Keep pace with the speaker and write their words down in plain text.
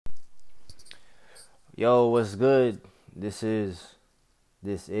Yo, what's good? This is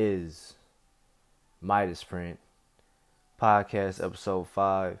Midas Print Podcast episode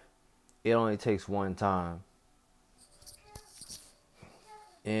 5. It only takes one time.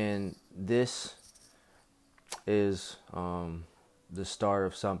 And this is the start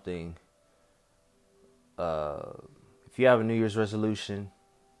of something. If you have a New Year's resolution,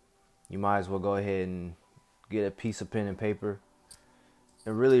 you might as well go ahead and get a piece of pen and paper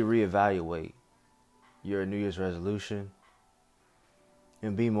and really reevaluate your New Year's resolution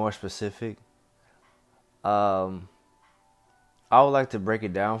and be more specific. I would like to break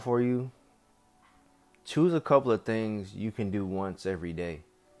it down for you. Choose a couple of things you can do once every day.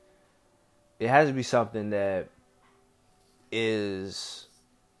 It has to be something that is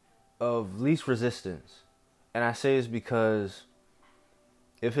of least resistance. And I say this because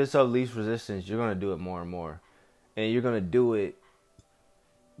if it's of least resistance, you're going to do it more and more. And you're going to do it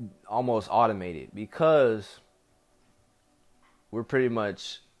almost automated because we're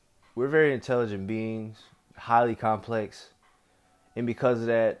very intelligent beings, highly complex. And because of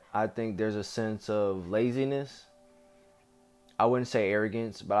that, I think there's a sense of laziness. I wouldn't say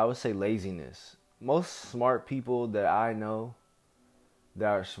arrogance, but I would say laziness. Most smart people that I know that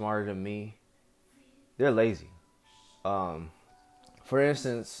are smarter than me, they're lazy. For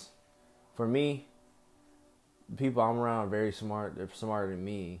instance, for me, the people I'm around are very smart. They're smarter than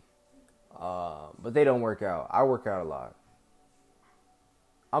me, but they don't work out. I work out a lot.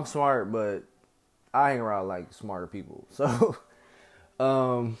 I'm smart, but I hang around like smarter people. So,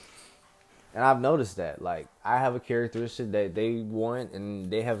 and I've noticed that. Like, I have a characteristic that they want,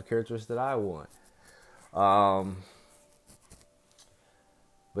 and they have a characteristic that I want.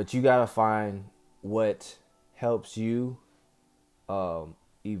 But you gotta find what helps you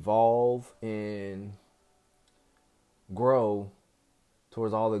evolve and grow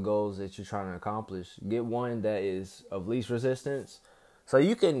towards all the goals that you're trying to accomplish. Get one that is of least resistance. So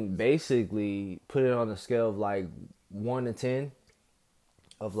you can basically put it on a scale of like 1 to 10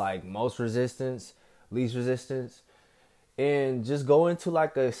 of like most resistance, least resistance, and just go into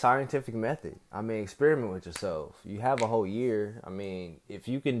like a scientific method. I mean, experiment with yourself. You have a whole year. I mean, if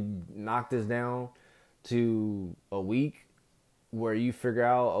you can knock this down to a week where you figure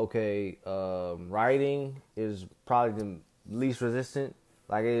out, okay, writing is probably the least resistant,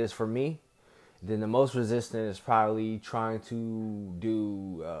 like it is for me, then the most resistant is probably trying to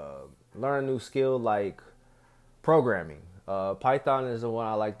learn a new skill like programming. Python is the one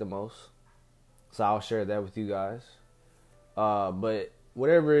I like the most, so I'll share that with you guys. But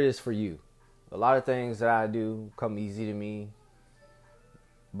whatever it is for you, a lot of things that I do come easy to me,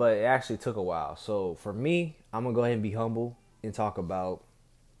 but it actually took a while. So for me, I'm gonna go ahead and be humble and talk about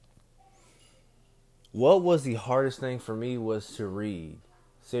what was the hardest thing for me was to read.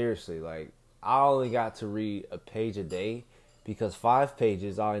 Seriously, like I only got to read a page a day because 5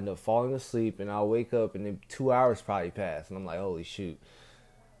 pages I'll end up falling asleep and I'll wake up and then 2 hours probably pass and I'm like, holy shoot,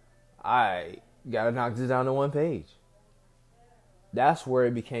 I gotta knock this down to 1 page. That's where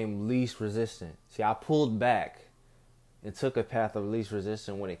it became least resistant. See, I pulled back and took a path of least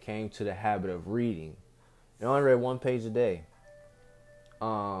resistance when it came to the habit of reading. And I only read 1 page a day.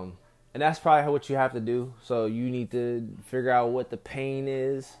 And that's probably what you have to do. So you need to figure out what the pain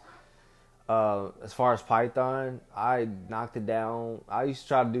is. As far as Python, I knocked it down. I used to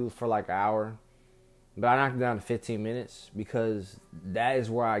try to do it for like an hour, but I knocked it down to 15 minutes because that is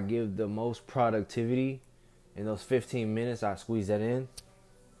where I give the most productivity. In those 15 minutes, I squeeze that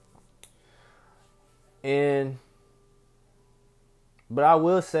in. But I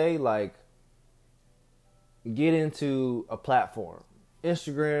will say, like, get into a platform.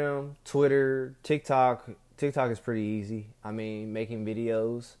 Instagram, Twitter, TikTok. TikTok is pretty easy. I mean, making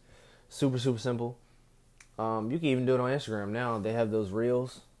videos, super, super simple. You can even do it on Instagram now. They have those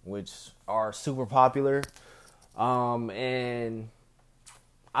reels, which are super popular. And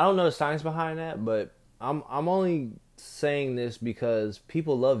I don't know the science behind that, but I'm only saying this because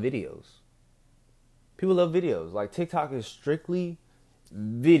people love videos. People love videos. Like TikTok is strictly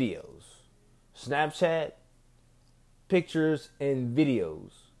videos. Snapchat, pictures and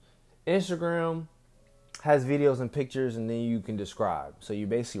videos. Instagram has videos and pictures and then you can describe. So you're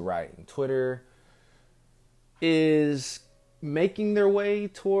basically writing. Twitter is making their way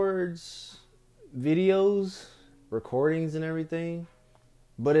towards videos, recordings and everything,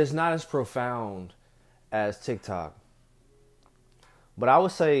 but it's not as profound as TikTok. But I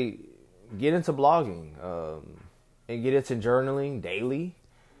would say get into blogging and get into journaling daily.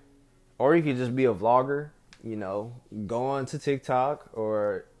 Or you could just be a vlogger, go on to TikTok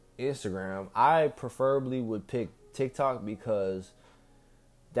or Instagram. I preferably would pick TikTok because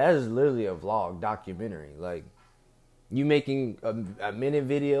that is literally a vlog documentary. Like, you making a minute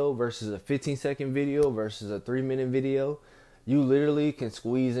video versus a 15-second video versus a 3-minute video. You literally can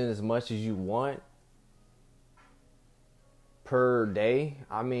squeeze in as much as you want per day.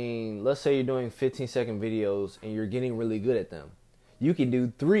 I mean, let's say you're doing 15-second videos and you're getting really good at them. You can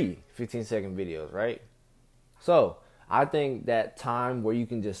do 3 15-second videos, right? So I think that time where you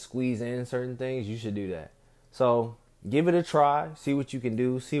can just squeeze in certain things, you should do that. So give it a try. See what you can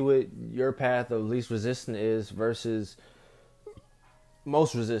do. See what your path of least resistant is versus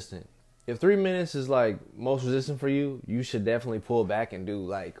most resistant. If 3 minutes is like most resistant for you, you should definitely pull back and do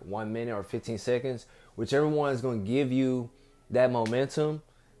like 1 minute or 15 seconds. Whichever one is going to give you that momentum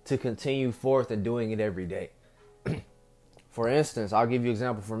to continue forth and doing it every day. For instance, I'll give you an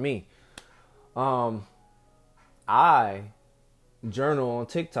example for me. I journal on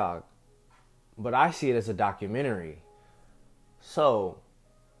TikTok, but I see it as a documentary. So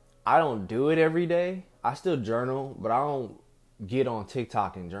I don't do it every day. I still journal, but I don't get on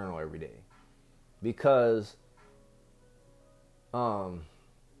TikTok and journal every day because I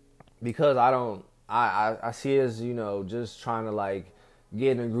don't. I see it as, just trying to like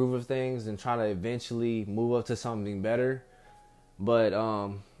get in the groove of things and trying to eventually move up to something better. But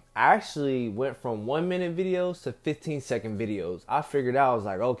I actually went from 1 minute videos to 15-second videos. I figured out, I was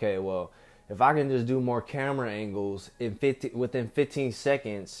like, okay, well, if I can just do more camera angles within 15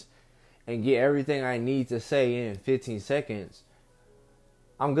 seconds and get everything I need to say in 15 seconds,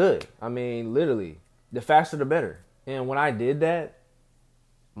 I'm good. I mean, literally, the faster the better. And when I did that,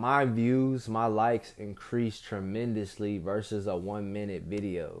 my views, my likes increased tremendously versus a 1 minute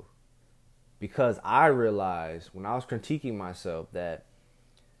video. Because I realized when I was critiquing myself that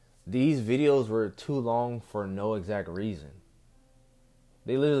these videos were too long for no exact reason.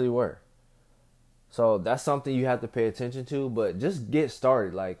 They literally were. So that's something you have to pay attention to, but just get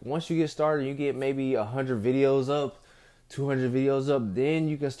started. Like, once you get started, you get maybe 100 videos up, 200 videos up, then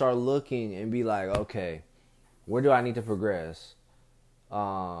you can start looking and be like, okay, where do I need to progress?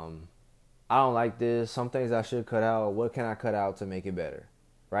 I don't like this. Some things I should cut out. What can I cut out to make it better?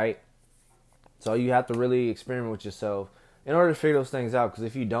 Right? So you have to really experiment with yourself in order to figure those things out, because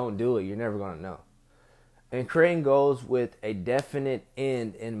if you don't do it, you're never going to know. And creating goals with a definite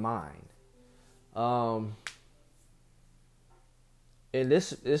end in mind. And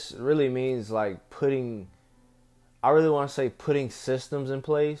this really means like putting systems in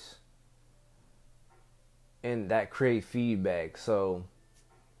place and that create feedback. So,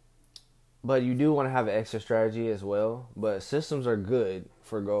 but you do want to have an exit strategy as well, but systems are good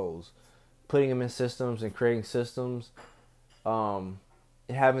for goals. Putting them in systems and creating systems,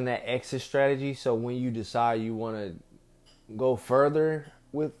 having that exit strategy. So when you decide you want to go further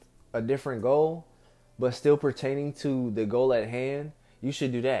with a different goal, but still pertaining to the goal at hand, you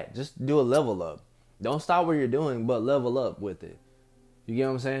should do that. Just do a level up. Don't stop what you're doing, but level up with it. You get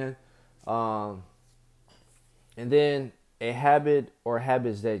what I'm saying? And then a habit or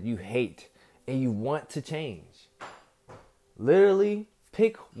habits that you hate and you want to change. Literally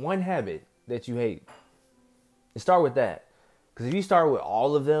pick one habit that you hate and start with that. Because if you start with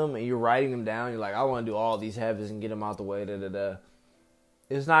all of them and you're writing them down, you're like, I want to do all these habits and get them out the way,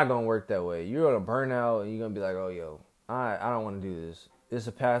 it's not going to work that way. You're going to burn out and you're going to be like, oh, I don't want to do this. It's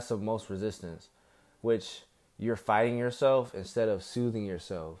a path of most resistance, which you're fighting yourself instead of soothing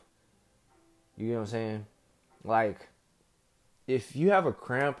yourself. You get what I'm saying? Like, if you have a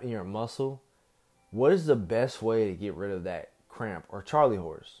cramp in your muscle, what is the best way to get rid of that cramp or Charlie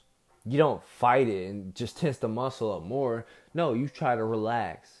horse? You don't fight it and just tense the muscle up more. No, you try to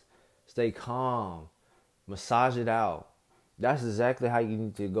relax, stay calm, massage it out. That's exactly how you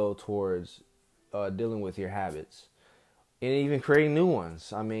need to go towards dealing with your habits. And even creating new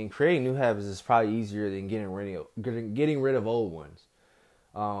ones. I mean, creating new habits is probably easier than getting rid of old ones.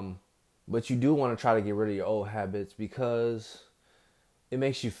 But you do want to try to get rid of your old habits because it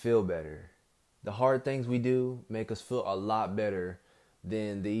makes you feel better. The hard things we do make us feel a lot better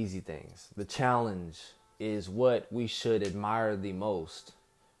than the easy things. The challenge is what we should admire the most,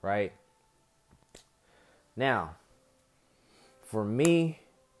 right? Now, for me,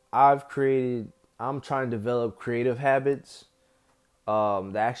 I'm trying to develop creative habits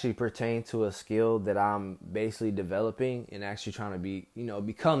that actually pertain to a skill that I'm basically developing and actually trying to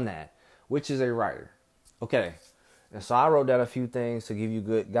become that, which is a writer. Okay. And so I wrote down a few things to give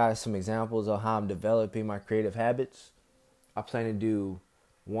you guys some examples of how I'm developing my creative habits. I plan to do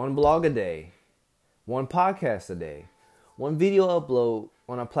 1 blog a day, 1 podcast a day, 1 video upload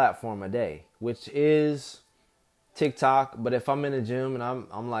on a platform a day, which is TikTok. But if I'm in the gym and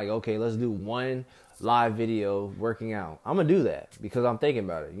I'm like, okay, let's do 1 live video working out. I'm going to do that because I'm thinking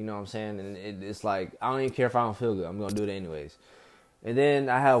about it. You know what I'm saying? And it's like, I don't even care if I don't feel good. I'm going to do it anyways. And then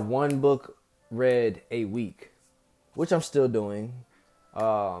I have one book read a week, which I'm still doing.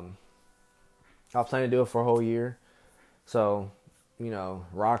 I plan to do it for a whole year. So,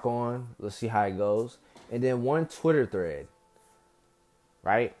 rock on. Let's see how it goes. And then one Twitter thread,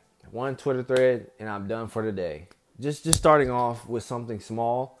 right? One Twitter thread, and I'm done for the day. Just starting off with something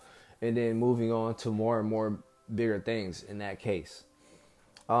small, and then moving on to more and more bigger things in that case.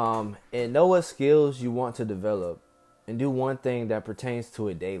 And know what skills you want to develop, and do one thing that pertains to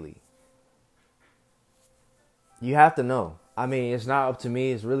it daily. You have to know. I mean, it's not up to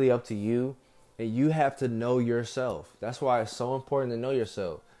me. It's really up to you. And you have to know yourself. That's why it's so important to know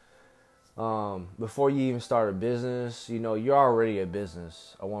yourself. Before you even start a business, you're already a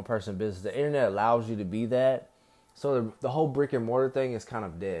business, a one-person business. The internet allows you to be that. So the whole brick and mortar thing is kind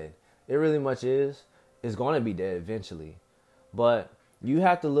of dead. It really much is. It's going to be dead eventually. But you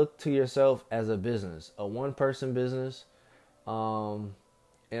have to look to yourself as a business, a one-person business. And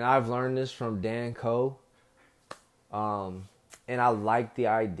I've learned this from Dan Coe. And I like the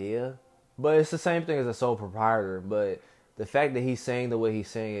idea. But it's the same thing as a sole proprietor. But the fact that he's saying the way he's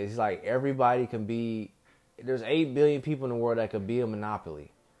saying it, he's like, everybody can be, there's 8 billion people in the world that could be a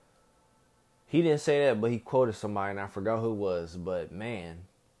monopoly. He didn't say that, but he quoted somebody, and I forgot who it was. But man,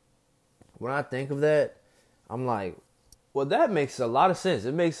 when I think of that, I'm like, well, that makes a lot of sense.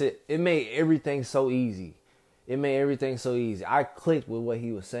 It made everything so easy. It made everything so easy. I clicked with what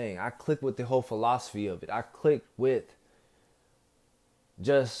he was saying. I clicked with the whole philosophy of it. I clicked with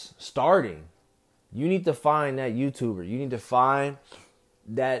just starting. You need to find that YouTuber. You need to find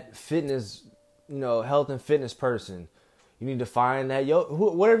that fitness, health and fitness person. You need to find that,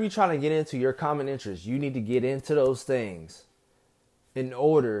 whatever you're trying to get into, your common interest. You need to get into those things in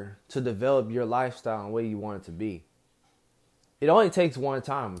order to develop your lifestyle and the way you want it to be. It only takes one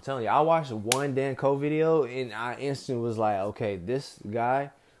time. I'm telling you, I watched one Dan Coe video and I instantly was like, okay, this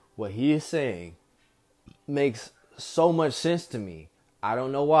guy, what he is saying makes so much sense to me. I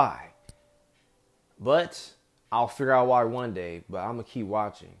don't know why. But I'll figure out why one day, but I'm going to keep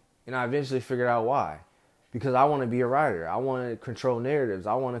watching. And I eventually figured out why. Because I want to be a writer. I want to control narratives.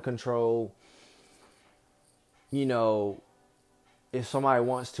 I want to control, if somebody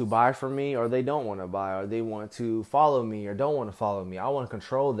wants to buy from me or they don't want to buy, or they want to follow me or don't want to follow me. I want to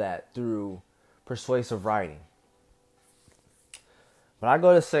control that through persuasive writing. But I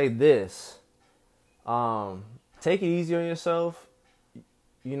go to say this. Take it easy on yourself.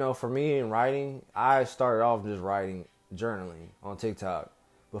 For me in writing, I started off just writing, journaling on TikTok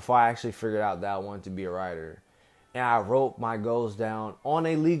before I actually figured out that I wanted to be a writer. And I wrote my goals down on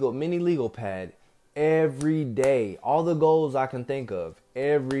a mini legal pad every day. All the goals I can think of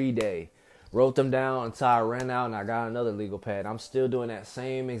every day. Wrote them down until I ran out and I got another legal pad. I'm still doing that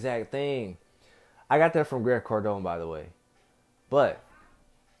same exact thing. I got that from Greg Cardone, by the way. But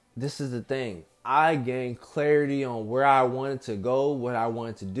this is the thing. I gained clarity on where I wanted to go, what I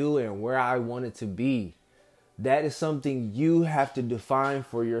wanted to do, and where I wanted to be. That is something you have to define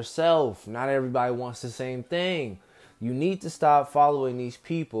for yourself. Not everybody wants the same thing. You need to stop following these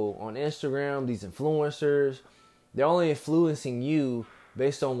people on Instagram, these influencers. They're only influencing you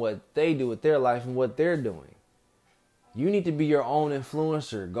based on what they do with their life and what they're doing. You need to be your own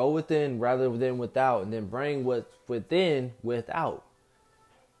influencer. Go within rather than without, and then bring what's within without.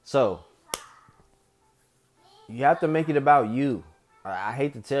 So, you have to make it about you. I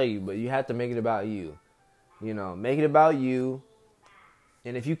hate to tell you, but you have to make it about you. Make it about you.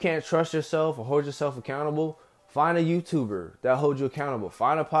 And if you can't trust yourself or hold yourself accountable, find a YouTuber that holds you accountable.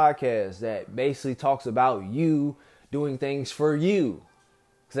 Find a podcast that basically talks about you doing things for you.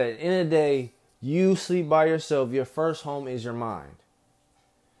 Because at the end of the day, you sleep by yourself. Your first home is your mind.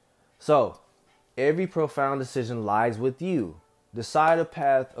 So, every profound decision lies with you. Decide a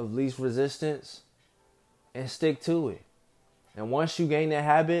path of least resistance and stick to it. And once you gain the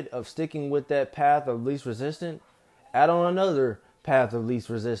habit of sticking with that path of least resistance, add on another path of least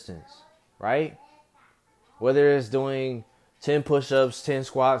resistance, right? Whether it's doing 10 push-ups, 10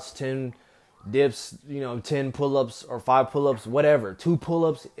 squats, 10 dips, 10 pull-ups or 5 pull-ups, whatever, 2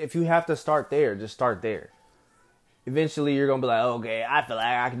 pull-ups. If you have to start there, just start there. Eventually, you're going to be like, okay, I feel like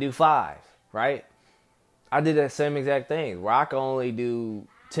I can do 5, right? I did that same exact thing where I could only do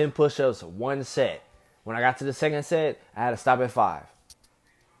 10 push-ups one set. When I got to the second set, I had to stop at 5.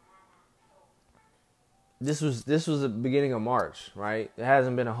 This was the beginning of March, right? It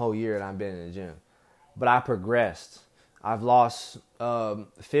hasn't been a whole year that I've been in the gym. But I progressed. I've lost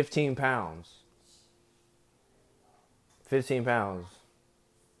 15 pounds. 15 pounds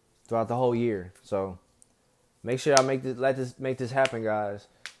throughout the whole year. So make sure y'all make this happen, guys.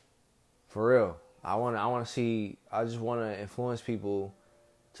 For real. I just want to influence people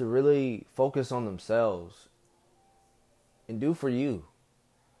to really focus on themselves and do for you.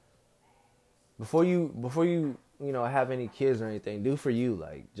 Before you have any kids or anything, do for you.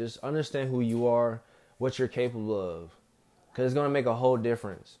 Like, just understand who you are, what you're capable of, because it's gonna make a whole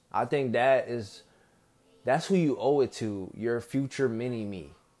difference. I think that's who you owe it to, your future mini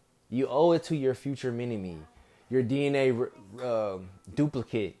me. You owe it to your future mini me, your DNA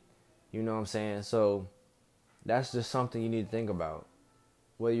duplicate. You know what I'm saying? So that's just something you need to think about.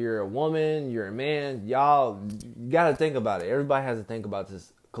 Whether you're a woman, you're a man, y'all gotta think about it. Everybody has to think about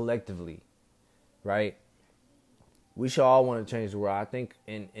this collectively, right? We should all want to change the world. I think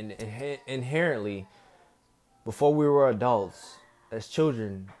inherently, before we were adults, as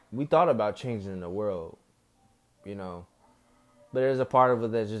children, we thought about changing the world, But there's a part of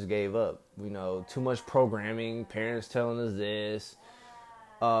it that just gave up. Too much programming, parents telling us this.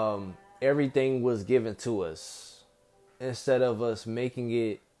 Everything was given to us instead of us making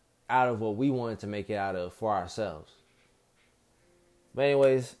it out of what we wanted to make it out of for ourselves. But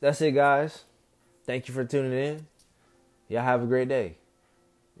anyways, that's it, guys. Thank you for tuning in. Y'all have a great day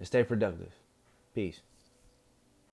and stay productive. Peace.